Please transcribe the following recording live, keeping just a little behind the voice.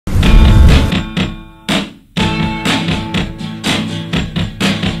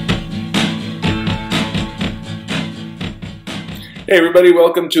Hey everybody,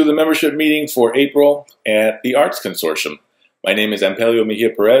 welcome to the membership meeting for April at the Arts Consortium. My name is Ampelio Mejia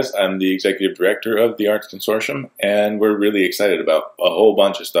Perez. I'm the Executive Director of the Arts Consortium, and we're really excited about a whole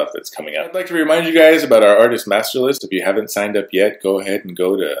bunch of stuff that's coming out. I'd like to remind you guys about our Artist Master List. If you haven't signed up yet, go ahead and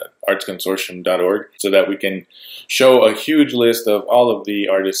go to artsconsortium.org so that we can show a huge list of all of the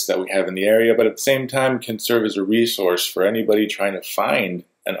artists that we have in the area, but at the same time can serve as a resource for anybody trying to find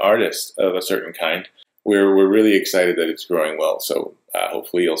an artist of a certain kind. We're really excited that it's growing well, so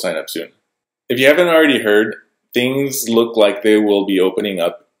hopefully you'll sign up soon. If you haven't already heard, things look like they will be opening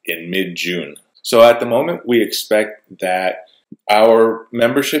up in mid-June. So at the moment, we expect that our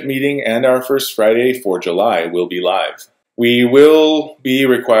membership meeting and our first Friday for July will be live. We will be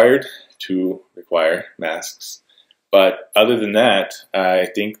required to require masks, but other than that, I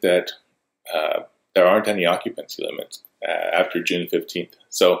think that there aren't any occupancy limits after June 15th.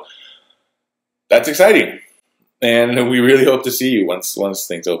 So that's exciting, and we really hope to see you once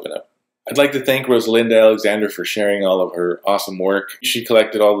things open up. I'd like to thank Rosalinda Alexander for sharing all of her awesome work. She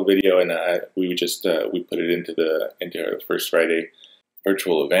collected all the video, and we put it into our First Friday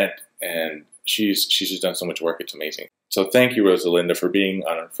virtual event, and she's just done so much work. It's amazing. So thank you, Rosalinda, for being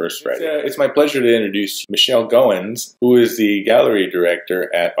on our First Friday. It's my pleasure to introduce Michelle Goans, who is the gallery director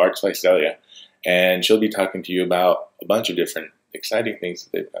at Arts Visalia, and she'll be talking to you about a bunch of different exciting things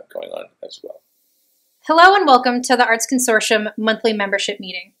that they've got going on as well. Hello and welcome to the Arts Consortium monthly membership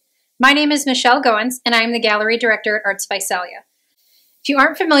meeting. My name is Michelle Goans and I am the Gallery Director at Arts Visalia. If you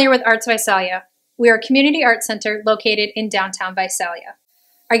aren't familiar with Arts Visalia, we are a community art center located in downtown Visalia.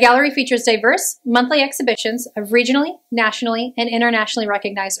 Our gallery features diverse monthly exhibitions of regionally, nationally, and internationally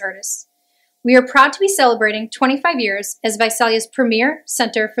recognized artists. We are proud to be celebrating 25 years as Visalia's premier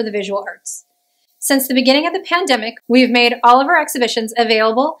center for the visual arts. Since the beginning of the pandemic, we've made all of our exhibitions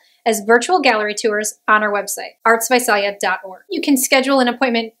available as virtual gallery tours on our website, artsvisalia.org. You can schedule an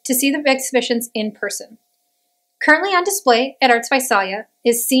appointment to see the exhibitions in person. Currently on display at Arts Visalia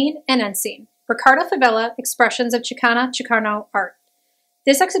is Seen and Unseen, Ricardo Favela Expressions of Chicano Art.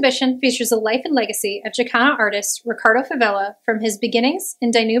 This exhibition features the life and legacy of Chicano artist Ricardo Favela from his beginnings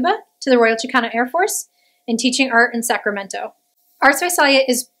in Dinuba to the Royal Chicano Air Force and teaching art in Sacramento. Arts Visalia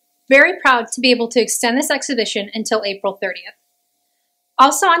is very proud to be able to extend this exhibition until April 30th.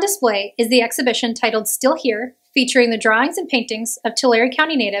 Also on display is the exhibition titled Still Here, featuring the drawings and paintings of Tulare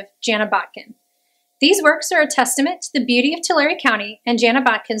County native Jana Botkin. These works are a testament to the beauty of Tulare County, and Jana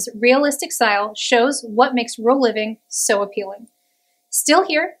Botkin's realistic style shows what makes rural living so appealing. Still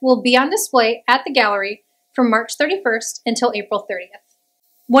Here will be on display at the gallery from March 31st until April 30th.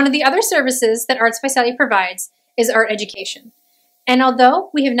 One of the other services that Arts Visalia provides is art education. And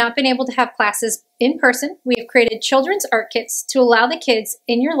although we have not been able to have classes in person, we have created children's art kits to allow the kids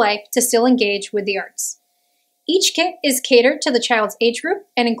in your life to still engage with the arts. Each kit is catered to the child's age group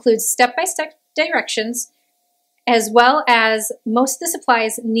and includes step-by-step directions, as well as most of the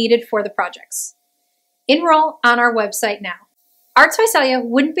supplies needed for the projects. Enroll on our website now. Arts Visalia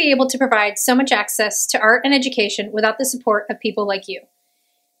wouldn't be able to provide so much access to art and education without the support of people like you.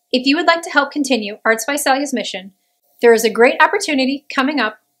 If you would like to help continue Arts Visalia's mission, there is a great opportunity coming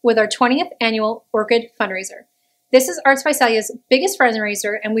up with our 20th annual Orchid fundraiser. This is Arts Visalia's biggest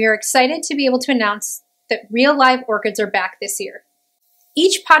fundraiser, and we are excited to be able to announce that real live orchids are back this year.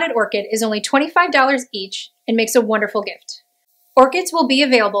 Each potted orchid is only $25 each and makes a wonderful gift. Orchids will be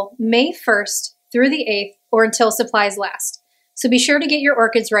available May 1st through the 8th or until supplies last, so be sure to get your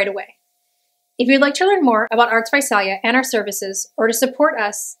orchids right away. If you'd like to learn more about Arts Visalia and our services, or to support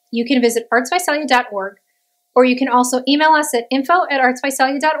us, you can visit artsvisalia.org, or you can also email us at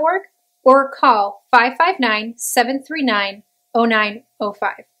info@artsvisalia.org or call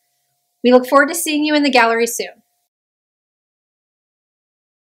 559-739-0905. We look forward to seeing you in the gallery soon.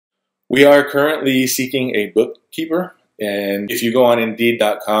 We are currently seeking a bookkeeper, and if you go on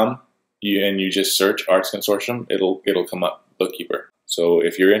Indeed.com and you just search Arts Consortium, it'll come up, bookkeeper. So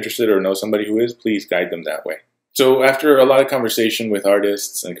if you're interested or know somebody who is, please guide them that way. So after a lot of conversation with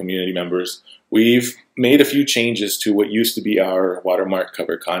artists and community members, we've made a few changes to what used to be our watermark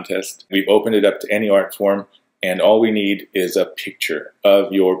cover contest. We've opened it up to any art form, and all we need is a picture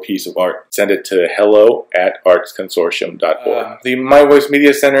of your piece of art. Send it to hello@artsconsortium.org. The My Voice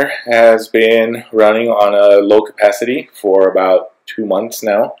Media Center has been running on a low capacity for about 2 months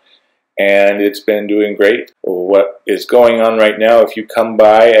now, and it's been doing great. What is going on right now, if you come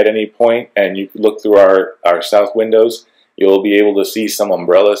by at any point and you look through our south windows, you'll be able to see some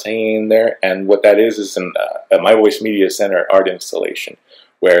umbrellas hanging in there, and what that is a My Voice Media Center art installation,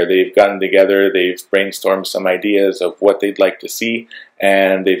 where they've gotten together, they've brainstormed some ideas of what they'd like to see,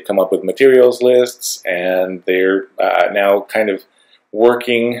 and they've come up with materials lists, and they're now kind of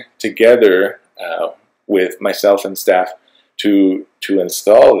working together with myself and staff to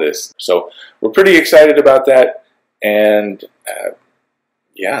install this. So we're pretty excited about that, and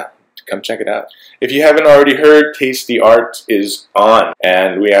yeah, come check it out. If you haven't already heard, Taste the Arts is on,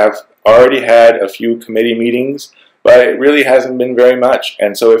 and we have already had a few committee meetings, but it really hasn't been very much.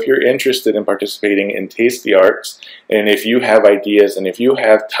 And so if you're interested in participating in Taste the Arts, and if you have ideas, and if you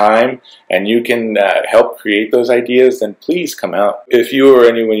have time, and you can help create those ideas, then please come out. If you or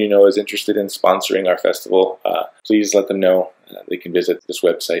anyone you know is interested in sponsoring our festival, please let them know. They can visit this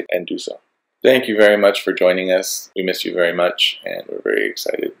website and do so. Thank you very much for joining us. We miss you very much, and we're very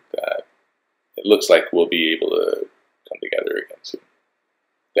excited that it looks like we'll be able to come together again soon.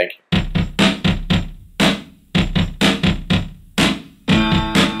 Thank you.